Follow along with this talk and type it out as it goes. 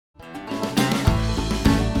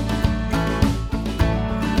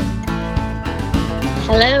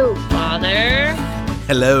Hello, Father.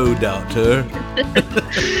 Hello, Doctor.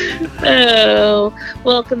 Oh,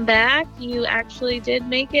 welcome back. You actually did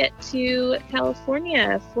make it to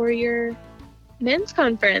California for your men's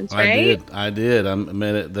conference, right? I did.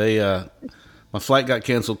 My flight got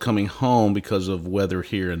canceled coming home because of weather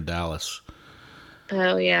here in Dallas.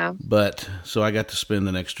 Oh, yeah. But so I got to spend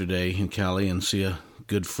an extra day in Cali and see a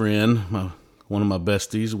good friend, one of my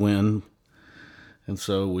besties, win. And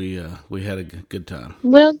so we had a good time.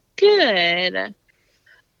 Well, good.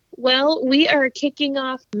 Well, we are kicking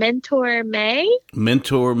off Mentor May.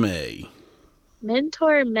 Mentor May.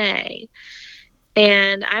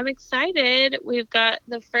 And I'm excited. We've got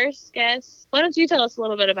the first guest. Why don't you tell us a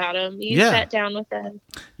little bit about him? You sat down with them.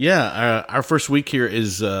 Yeah, our first week here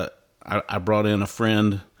is I brought in a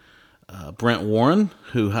friend, Brent Warren,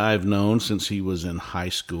 who I've known since he was in high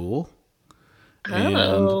school.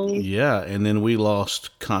 And then we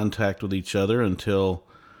lost contact with each other until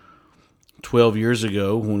 12 years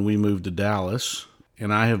ago when we moved to Dallas.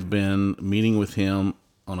 And I have been meeting with him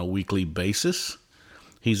on a weekly basis.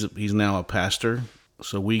 He's now a pastor.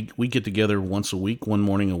 So we get together once a week, one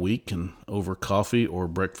morning a week, and over coffee or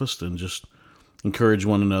breakfast and just encourage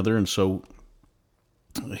one another. And so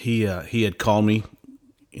he had called me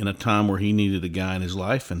in a time where he needed a guy in his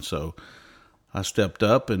life, and so I stepped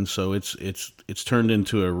up, and so it's turned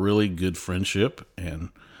into a really good friendship, and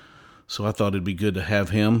so I thought it'd be good to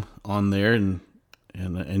have him on there and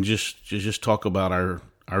just talk about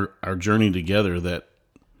our journey together that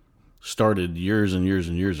started years and years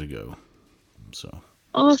and years ago. So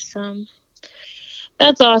awesome.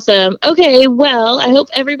 That's awesome. Okay, well, I hope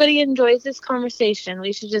everybody enjoys this conversation.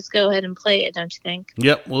 We should just go ahead and play it, don't you think?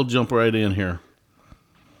 Yep, we'll jump right in here.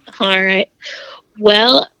 All right.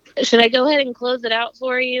 Well, should I go ahead and close it out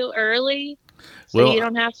for you early so you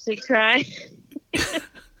don't have to try?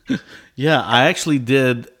 Yeah, I actually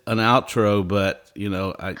did an outro, but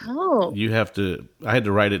I had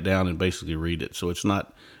to write it down and basically read it, so it's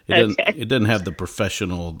not. It doesn't have the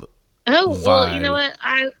professional. Oh, vibe. Well, you know what?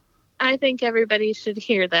 I think everybody should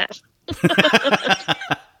hear that.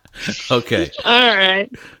 Okay. All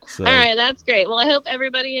right. All right. That's great. Well, I hope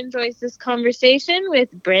everybody enjoys this conversation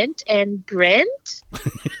with Brent and Brent.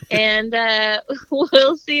 And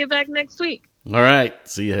we'll see you back next week. All right.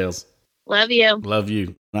 See you, Hales. Love you. Love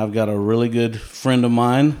you. I've got a really good friend of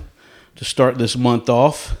mine to start this month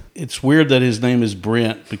off. It's weird that his name is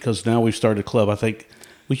Brent because now we've started a club. I think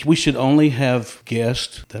we should only have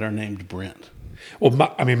guests that are named Brent. Well,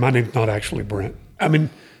 my name's not actually Brent.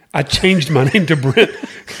 I changed my name to Brent.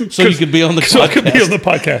 So you could be on the podcast. So I could be on the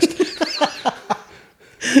podcast.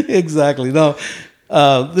 Exactly. No.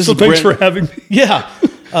 Thanks for having me. Yeah.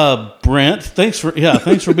 Brent, thanks for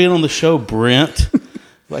being on the show, Brent.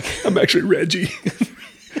 I'm actually Reggie.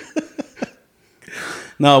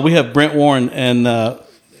 No, we have Brent Warren, and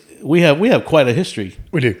we have quite a history.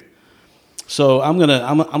 We do. So I'm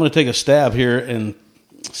gonna take a stab here and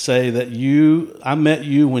say that I met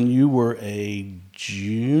you when you were a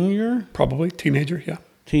junior, probably teenager. Yeah,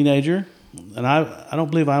 teenager, and I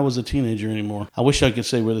don't believe I was a teenager anymore. I wish I could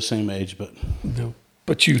say we're the same age, but no.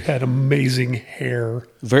 But you had amazing hair.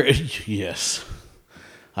 Yes,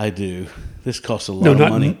 I do. This costs a lot of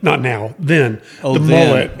money. Not now. Then. Oh, the then.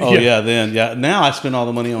 mullet. Oh, yeah, then. Yeah. Now I spend all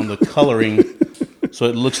the money on the coloring, so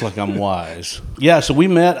it looks like I'm wise. Yeah. So we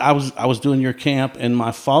met. I was doing your camp, and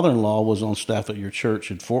my father-in-law was on staff at your church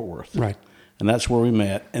in Fort Worth. Right. And that's where we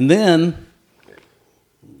met. And then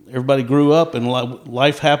everybody grew up, and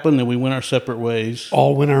life happened, and we went our separate ways.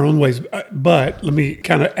 All went our own ways. But let me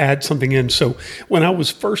kind of add something in. So when I was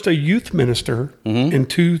first a youth minister in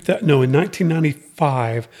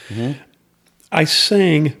 1995, I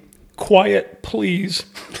sang "Quiet Please"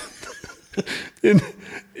 in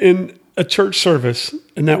a church service,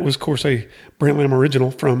 and that was, of course, a Brent Lamb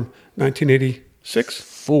original from 1986.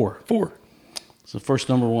 Four. It's the first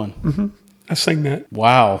number one. Mm-hmm. I sang that.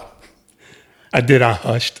 Wow. I did. I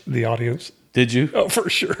hushed the audience. Did you? Oh, for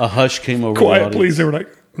sure. A hush came over Quiet, the audience. please. They were like,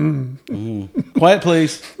 Quiet,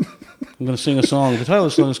 please. I'm going to sing a song. The title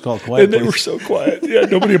of the song is called Quiet, and they were so quiet. Yeah,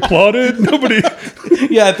 nobody applauded. Nobody.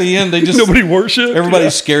 Yeah, at the end, nobody worshiped.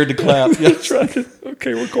 Everybody's scared to clap. Yeah. That's right.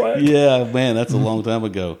 Okay, we're quiet. Yeah, man, that's a long time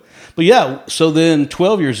ago. But yeah, so then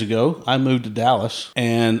 12 years ago, I moved to Dallas,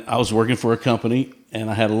 and I was working for a company, and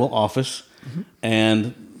I had a little office,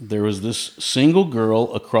 and there was this single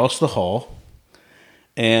girl across the hall,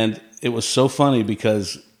 and it was so funny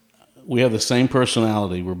because we have the same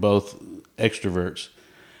personality. We're both extroverts,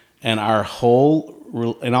 and it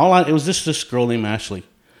was just this girl named Ashley,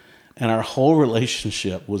 and our whole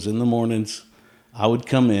relationship was in the mornings. I would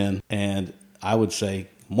come in and I would say,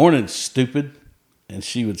 "Morning, stupid," And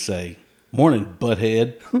she would say, "Morning,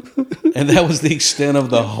 butthead." And that was the extent of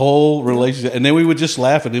the whole relationship. And then we would just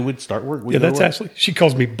laugh, and then we'd start work. Yeah, that's Ashley. She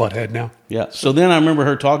calls me butthead now. Yeah. So then I remember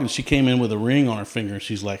her talking. She came in with a ring on her finger, and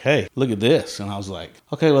she's like, "Hey, look at this." And I was like,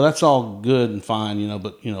 "Okay, well, that's all good and fine,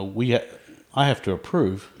 but I have to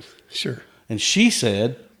approve." Sure. And she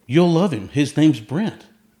said, "You'll love him. His name's Brent."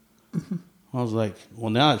 Mm-hmm. I was like, "Well,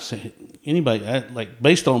 now it's anybody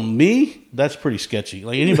based on me, that's pretty sketchy.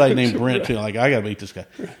 Like anybody named Brent, too. Like I got to meet this guy."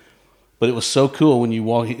 But it was so cool when you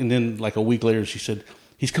walk, and then like a week later, she said,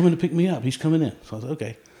 "He's coming to pick me up. He's coming in." So I was like,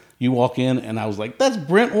 "Okay." You walk in, and I was like, "That's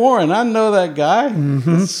Brent Warren. I know that guy."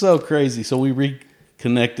 Mm-hmm. It's so crazy. So we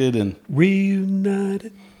reconnected and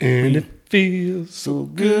reunited, and it feels so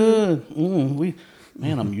good.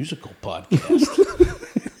 A musical podcast.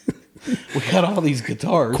 We got all these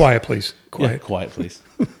guitars. Quiet, please. Quiet, yeah, quiet, please.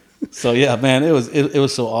 So yeah, man, it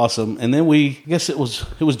was so awesome. And then I guess it was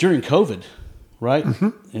during COVID. Right?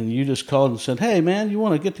 Mm-hmm. And you just called and said, "Hey, man, you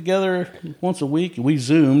want to get together once a week?" And we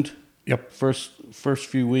Zoomed. Yep. First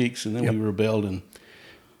few weeks, and then we rebelled and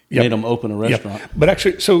made them open a restaurant. Yep. But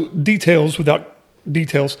actually, so details without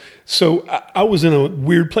details. So I was in a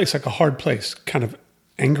weird place, like a hard place, kind of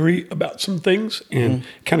angry about some things and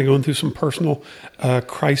kind of going through some personal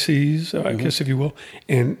crises, I guess, if you will.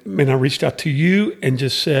 And I reached out to you and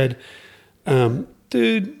just said,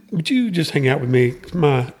 "Dude, would you just hang out with me?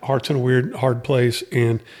 My heart's in a weird, hard place,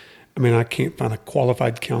 and I can't find a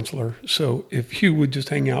qualified counselor. So if you would just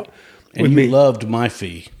hang out with me." And you loved my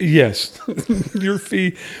fee. Yes. Your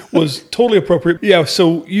fee was totally appropriate. Yeah,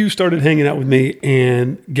 so you started hanging out with me,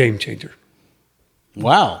 and game changer.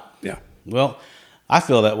 Wow. Yeah. Well, I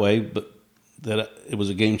feel that way, but that it was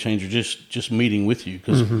a game changer just meeting with you,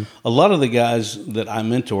 because a lot of the guys that I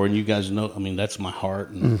mentor, and you guys know, that's my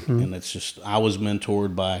heart, and that's just, I was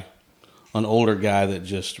mentored by an older guy that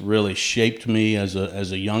just really shaped me as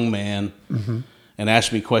a young man, and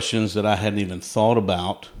asked me questions that I hadn't even thought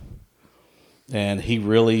about, and he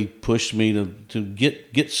really pushed me to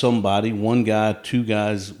get somebody, one guy, two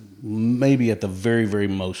guys, maybe at the very, very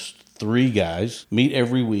most 3 guys, meet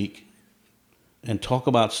every week and talk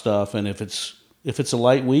about stuff. And if it's a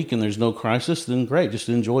light week and there's no crisis, then great, just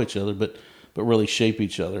enjoy each other, but really shape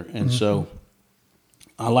each other. And so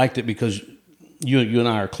I liked it because you and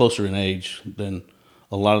I are closer in age than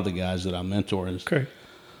a lot of the guys that I mentor. Okay.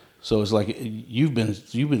 So it's like you've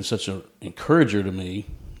been such an encourager to me,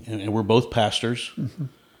 and we're both pastors,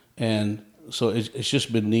 and so it's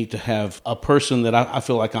just been neat to have a person that I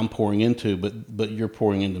feel like I'm pouring into, but you're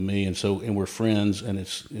pouring into me, and we're friends, and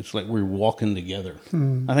it's like we're walking together.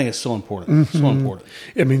 I think it's so important. So important.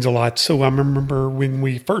 It means a lot. So I remember when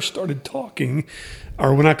we first started talking,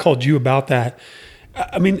 or when I called you about that,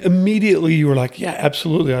 immediately you were like, "Yeah,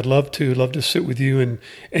 absolutely. I'd love to sit with you."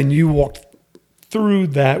 And you walked through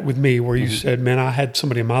that with me, where you said, "Man, I had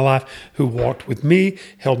somebody in my life who walked with me,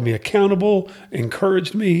 held me accountable,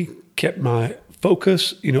 encouraged me, kept my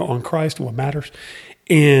focus, on Christ and what matters."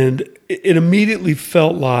 And it immediately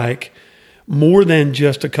felt like more than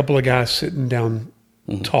just a couple of guys sitting down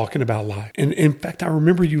talking about life. And in fact, I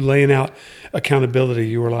remember you laying out accountability.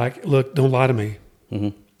 You were like, "Look, don't lie to me.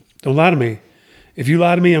 Don't lie to me. If you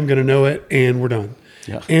lie to me, I'm going to know it, and we're done."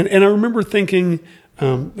 Yeah. And I remember thinking,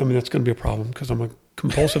 that's going to be a problem because I'm a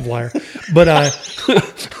compulsive liar. But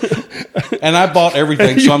and I bought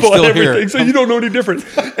everything, so I'm still here. So you don't know any different.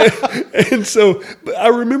 And so I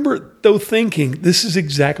remember, though, thinking, this is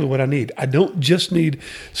exactly what I need. I don't just need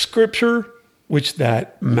scripture, which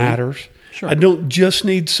that matters. Sure. I don't just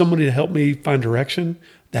need somebody to help me find direction.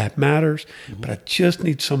 That matters. But I just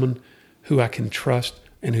need someone who I can trust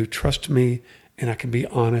and who trusts me, and I can be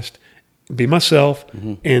honest, be myself,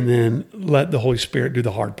 and then let the Holy Spirit do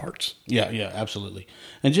the hard parts. Yeah, absolutely.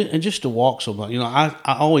 And just to walk somebody, I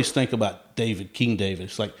always think about King David.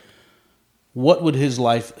 It's like, what would his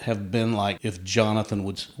life have been like if Jonathan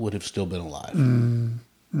would have still been alive?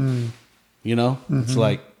 It's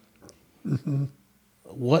like,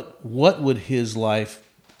 what would his life?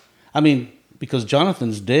 Because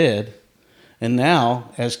Jonathan's dead, and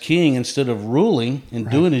now as king, instead of ruling and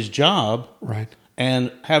doing his job,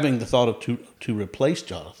 and having the thought of to replace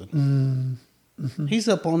Jonathan, he's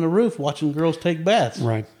up on the roof watching girls take baths.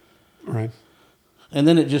 Right. And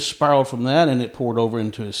then it just spiraled from that, and it poured over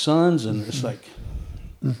into his sons, and it's like,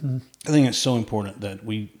 I think it's so important that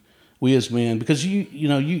we as men, because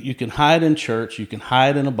you can hide in church, you can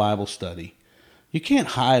hide in a Bible study, you can't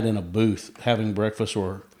hide in a booth having breakfast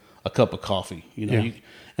or a cup of coffee.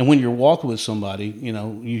 And when you're walking with somebody,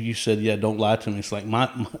 you said, "Yeah, don't lie to me." It's like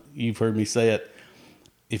you've heard me say it.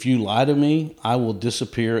 if you lie to me, I will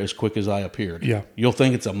disappear as quick as I appeared. Yeah. You'll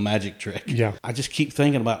think it's a magic trick. Yeah. I just keep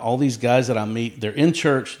thinking about all these guys that I meet. They're in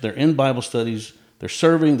church, they're in Bible studies, they're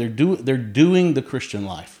serving, they're doing the Christian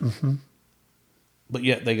life. Mm-hmm. But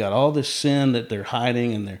yet they got all this sin that they're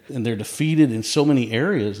hiding, and they're defeated in so many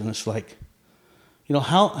areas. And it's like,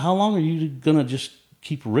 how long are you going to just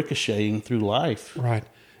keep ricocheting through life? Right.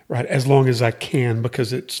 As long as I can,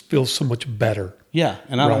 because it feels so much better. Yeah,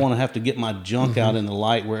 and I don't want to have to get my junk out in the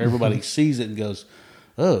light where everybody sees it and goes,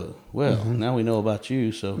 oh, well, now we know about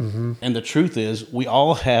you. So, and the truth is, we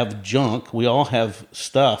all have junk, we all have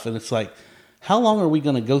stuff, and it's like, how long are we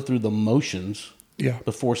going to go through the motions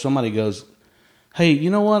before somebody goes, hey, you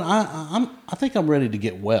know what? I think I'm ready to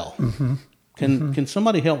get well. Can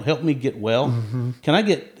somebody help me get well? Can I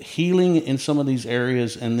get healing in some of these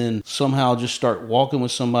areas, and then somehow just start walking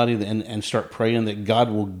with somebody and start praying that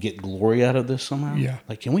God will get glory out of this somehow? Yeah.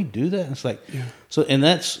 Like, can we do that? And it's like, so, and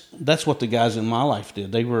that's what the guys in my life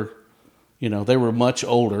did. They were, they were much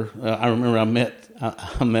older. I remember I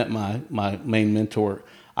met my main mentor.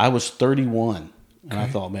 I was 31, and I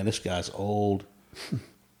thought, man, this guy's old.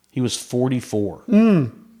 He was 44.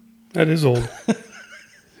 That is old.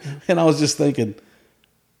 And I was just thinking,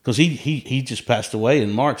 because he just passed away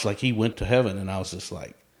in March, like he went to heaven, and I was just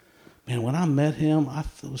like, man, when I met him, I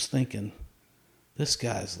was thinking, this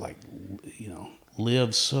guy's like,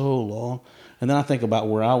 lived so long. And then I think about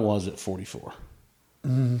where I was at 44,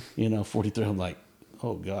 43. I'm like,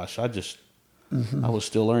 oh gosh, I was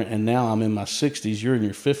still learning. And now I'm in my 60s, you're in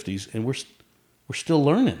your 50s, and we're still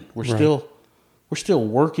learning. We're still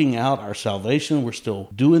working out our salvation. We're still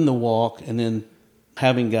doing the walk, and then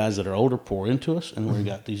having guys that are older pour into us, and we've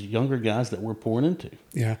got these younger guys that we're pouring into.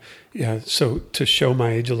 Yeah. So to show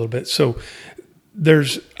my age a little bit, so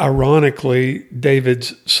there's ironically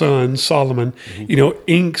David's son Solomon,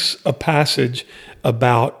 inks a passage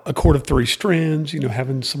about a cord of three strands,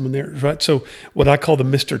 having someone there, right? So what I call the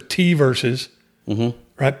Mr. T verses,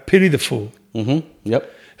 right? Pity the fool,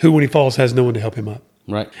 Yep. who when he falls has no one to help him up.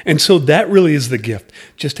 Right. And so that really is the gift,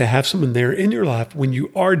 just to have someone there in your life when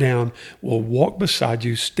you are down, will walk beside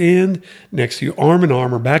you, stand next to you, arm in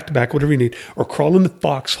arm or back to back, whatever you need, or crawl in the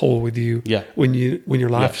foxhole with you when your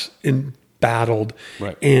life's embattled,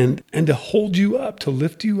 right. and to hold you up, to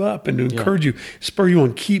lift you up, and to encourage you, spur you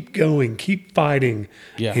on, keep going, keep fighting.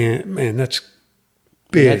 Yeah. And man, that's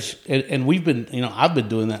big. And we've been, I've been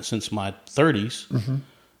doing that since my 30s.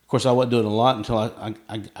 Of course, I wasn't doing a lot until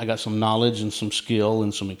I got some knowledge and some skill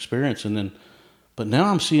and some experience, but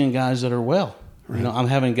now I'm seeing guys that are well. Right. I'm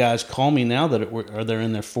having guys call me now that they're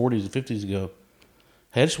in their 40s and 50s and go,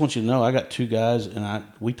 hey, I just want you to know I got two guys, and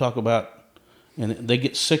we talk about, and they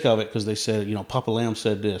get sick of it because they said, Papa Lamb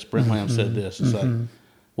said this, Brent Lamb said this. It's like,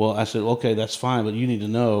 well, I said, okay, that's fine, but you need to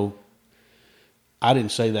know I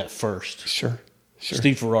didn't say that first. Sure.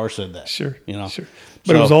 Steve Farrar said that. Sure. Sure.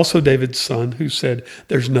 But it was also David's son who said,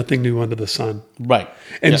 there's nothing new under the sun. Right.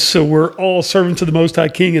 And so we're all servants of the Most High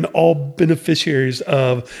King and all beneficiaries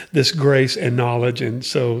of this grace and knowledge. And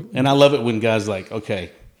I love it when guys like,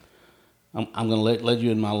 okay, I'm going to let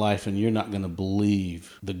you in my life, and you're not going to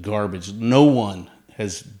believe the garbage. No one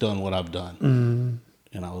has done what I've done.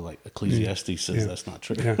 And I was like, Ecclesiastes says that's not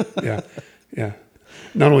true. Yeah.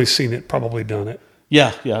 Not only seen it, probably done it.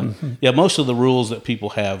 Yeah. Most of the rules that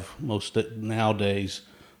people have nowadays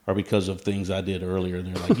are because of things I did earlier.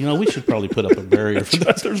 They're like, we should probably put up a barrier for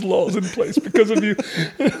that. There's laws in place because of you.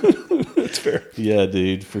 That's fair. Yeah,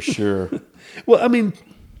 dude, for sure. Well, I mean,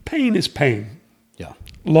 pain is pain. Yeah.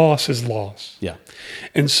 Loss is loss. Yeah.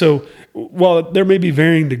 And so, while there may be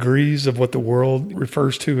varying degrees of what the world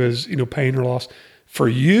refers to as, pain or loss, for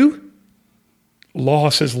you,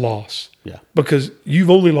 loss is loss. Yeah. Because you've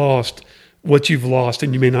only lost what you've lost,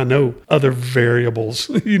 and you may not know other variables,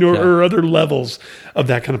 or other levels of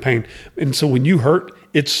that kind of pain. And so when you hurt,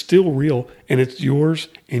 it's still real, and it's yours,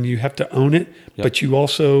 and you have to own it. Yep. But you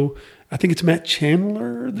also, I think it's Matt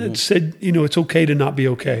Chandler that said, it's okay to not be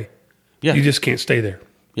okay. Yeah. You just can't stay there.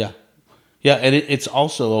 Yeah. Yeah, and it's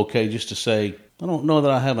also okay just to say, I don't know that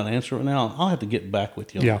I have an answer right now. I'll have to get back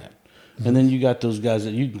with you on that. And then you got those guys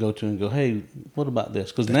that you can go to and go, hey, what about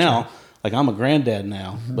this? Because now... Right. Like, I'm a granddad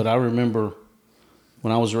now, but I remember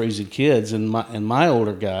when I was raising kids, and my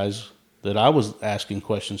older guys that I was asking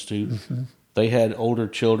questions to, they had older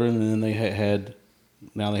children, and then they had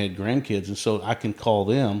grandkids, and so I can call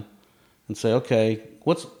them and say, okay,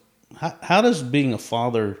 how does being a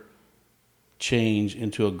father change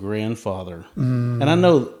into a grandfather? And I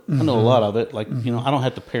know a lot of it. Like, I don't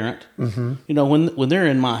have to parent. When they're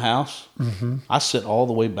in my house, I sit all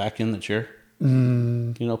the way back in the chair.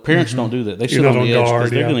 Parents don't do that. They sit You're on not the on edge guard,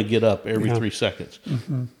 because they're yeah. going to get up every 3 seconds.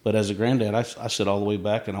 But as a granddad, I sit all the way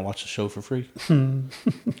back and I watch the show for free. And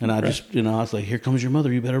I just, I was like, here comes your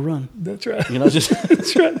mother. You better run. That's right. Just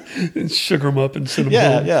That's right. And sugar them up and send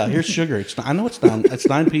them home. yeah. Here's sugar. I know it's 9. It's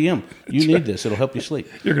 9 p.m. You need this. It'll help you sleep.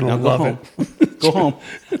 You're going to love it. Go home.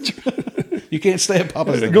 You can't stay at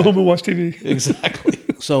Papa's. Go home and watch TV. Exactly.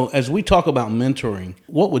 So as we talk about mentoring,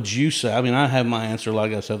 what would you say? I mean, I have my answer,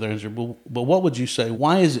 like I said, the answer, but what would you say?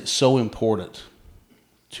 Why is it so important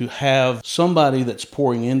to have somebody that's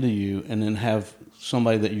pouring into you and then have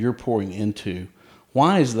somebody that you're pouring into?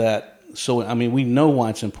 Why is that so? I mean, we know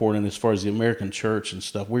why it's important as far as the American church and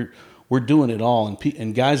stuff. We're doing it all,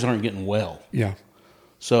 and guys aren't getting well. Yeah.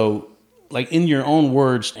 So, like in your own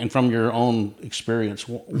words and from your own experience,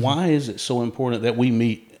 why is it so important that we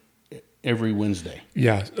meet every Wednesday?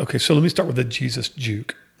 Yeah. Okay. So let me start with the Jesus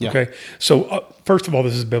juke. Yeah. Okay. So first of all,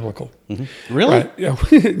 this is biblical. Really? Right? Yeah.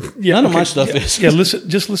 Yeah. None of my stuff is. Yeah.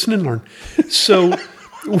 Just listen and learn. So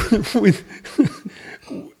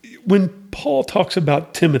when Paul talks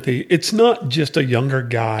about Timothy, it's not just a younger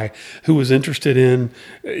guy who was interested in,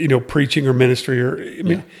 preaching or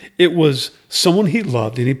ministry, it was someone he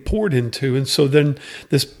loved and he poured into. And so then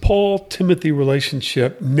this Paul-Timothy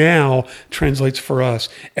relationship now translates for us.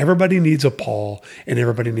 Everybody needs a Paul and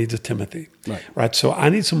everybody needs a Timothy, right? So I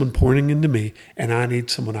need someone pouring into me and I need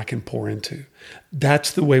someone I can pour into.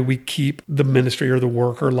 That's the way we keep the ministry or the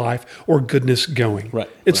work or life or goodness going. Right.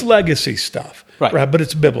 It's legacy stuff, right? But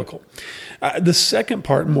it's biblical. The second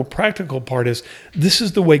part, more practical part, is this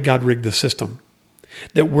is the way God rigged the system,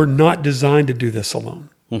 that we're not designed to do this alone.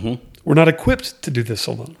 We're not equipped to do this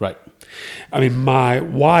alone. Right. I mean, my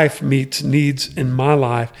wife meets needs in my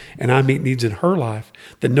life and I meet needs in her life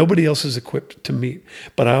that nobody else is equipped to meet.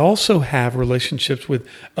 But I also have relationships with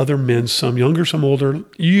other men, some younger, some older.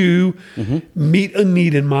 You meet a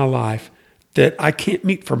need in my life that I can't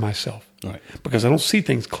meet for myself. Right. Because I don't see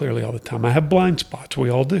things clearly all the time. I have blind spots. We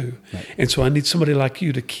all do. Right. And so I need somebody like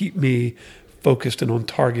you to keep me focused and on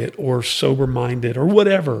target or sober-minded or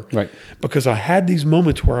whatever. Right. Because I had these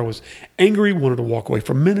moments where I was angry, wanted to walk away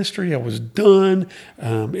from ministry. I was done.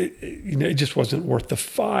 It just wasn't worth the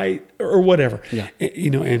fight or whatever. Yeah.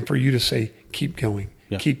 And for you to say, keep going,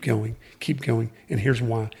 yeah. keep going, keep going. And here's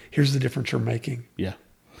why. Here's the difference you're making. Yeah.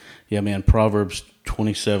 Yeah, man. Proverbs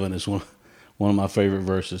 27 is one of my favorite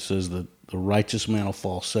verses. It says that the righteous man will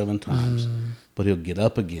fall 7 times, but he'll get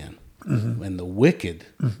up again. And the wicked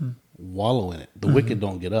wallow in it. The wicked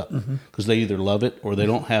don't get up because they either love it or they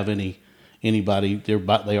don't have anybody.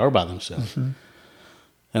 They are by themselves. And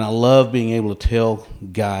I love being able to tell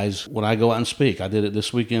guys when I go out and speak. I did it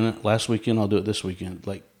this weekend, last weekend. I'll do it this weekend.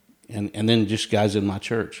 And then just guys in my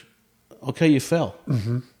church. Okay, you fell.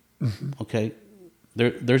 Okay,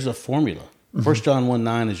 there's a formula. 1 John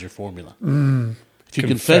 1:9 is your formula. If you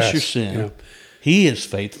confess your sin, He is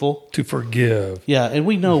faithful to forgive. Yeah, and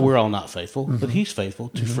we know we're all not faithful, but He's faithful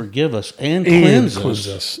to forgive us and cleanse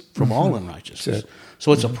us from all unrighteousness.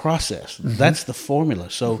 So it's a process. That's the formula.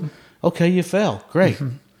 So, okay, you fell. Great.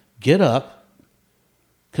 Get up,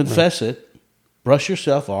 confess it, brush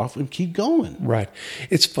yourself off, and keep going. Right.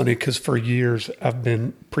 It's funny because for years I've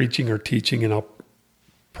been preaching or teaching, and I'll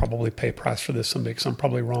probably pay a price for this someday because I'm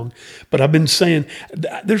probably wrong. But I've been saying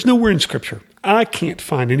there's nowhere in Scripture, I can't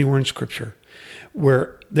find anywhere in Scripture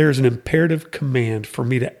where there's an imperative command for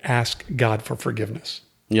me to ask God for forgiveness.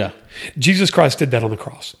 Yeah. Jesus Christ did that on the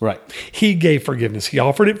cross. Right. He gave forgiveness. He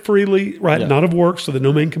offered it freely, right? Yeah. Not of works, so that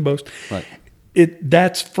no man can boast. Right.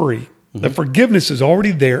 That's free. The forgiveness is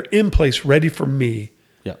already there in place, ready for me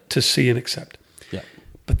to see and accept. Yeah.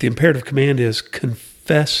 But the imperative command is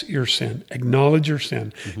confess your sin, acknowledge your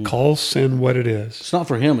sin, call sin what it is. It's not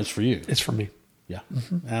for him, it's for you. It's for me. Yeah,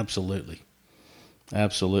 absolutely.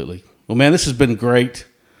 Absolutely. Well, man, this has been great.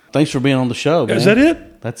 Thanks for being on the show, man. Is that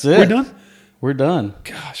it? That's it. We're done? We're done.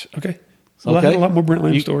 Gosh, okay. Well, I had a lot more Brent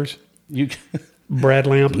Lamb stories. Brad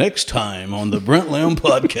Lamb. Next time on the Brent Lamb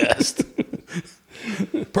podcast.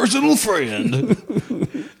 Personal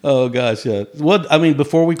friend. Oh gosh, yeah.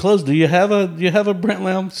 Before we close, do you have a Brent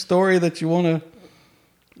Lamb story that you want to,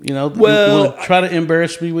 you want to try to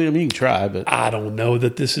embarrass me with? I mean, you can try, but I don't know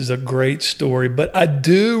that this is a great story, but I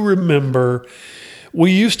do remember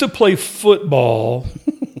we used to play football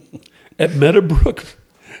at Meadowbrook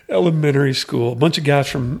Elementary School. A bunch of guys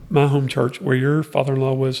from my home church, where your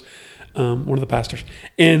father-in-law was one of the pastors.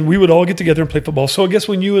 And we would all get together and play football. So I guess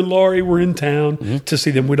when you and Laurie were in town to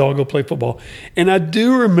see them, we'd all go play football. And I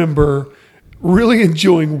do remember really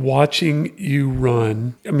enjoying watching you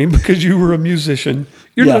run. I mean, because you were a musician.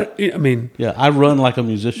 You're not, I mean. Yeah, I run like a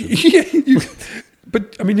musician.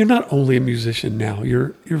 But I mean, you're not only a musician now.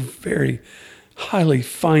 You're very highly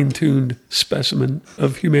fine-tuned specimen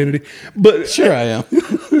of humanity. But Sure, I am.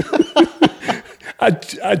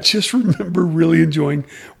 I just remember really enjoying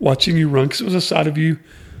watching you run because it was a side of you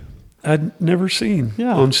I'd never seen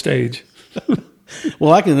on stage.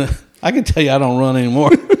 Well, I can tell you I don't run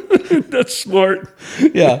anymore. That's smart.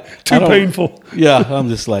 Yeah, Too painful. Yeah, I'm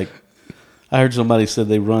just like, I heard somebody said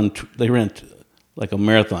they ran like a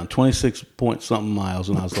marathon, 26 point something miles,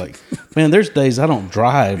 and I was like, man, there's days I don't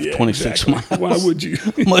drive 26 miles. Why would you?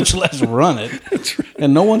 Much less run it. That's right.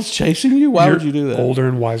 And no one's chasing you. Why You're would you do that? Older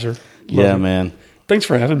and wiser. Yeah, Love it. man. Thanks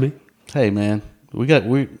for having me. Hey, man, we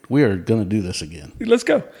are gonna do this again. Let's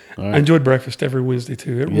go. Right. I enjoyed breakfast every Wednesday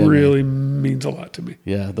too. It really means a lot to me.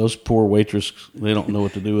 Yeah, those poor waitress, they don't know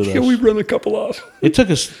what to do with us. Yeah, we run a couple off. It took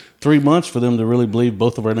us 3 months for them to really believe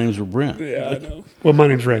both of our names were Brent. Yeah, I know. Well, my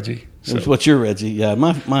name's Reggie. So. What's your Reggie? Yeah,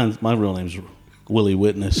 my real name's Willie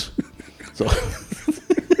Witness. So,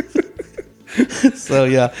 so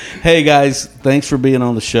yeah. Hey guys, thanks for being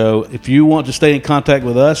on the show. If you want to stay in contact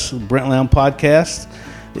with us, Brent Lamb Podcast,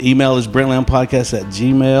 the email is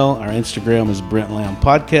BrentLambPodcast@gmail. Our Instagram is Brent Lamb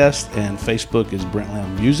Podcast, and Facebook is Brent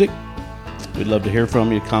Lamb Music. We'd love to hear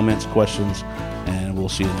from you, comments, questions, and we'll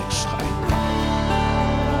see you next time.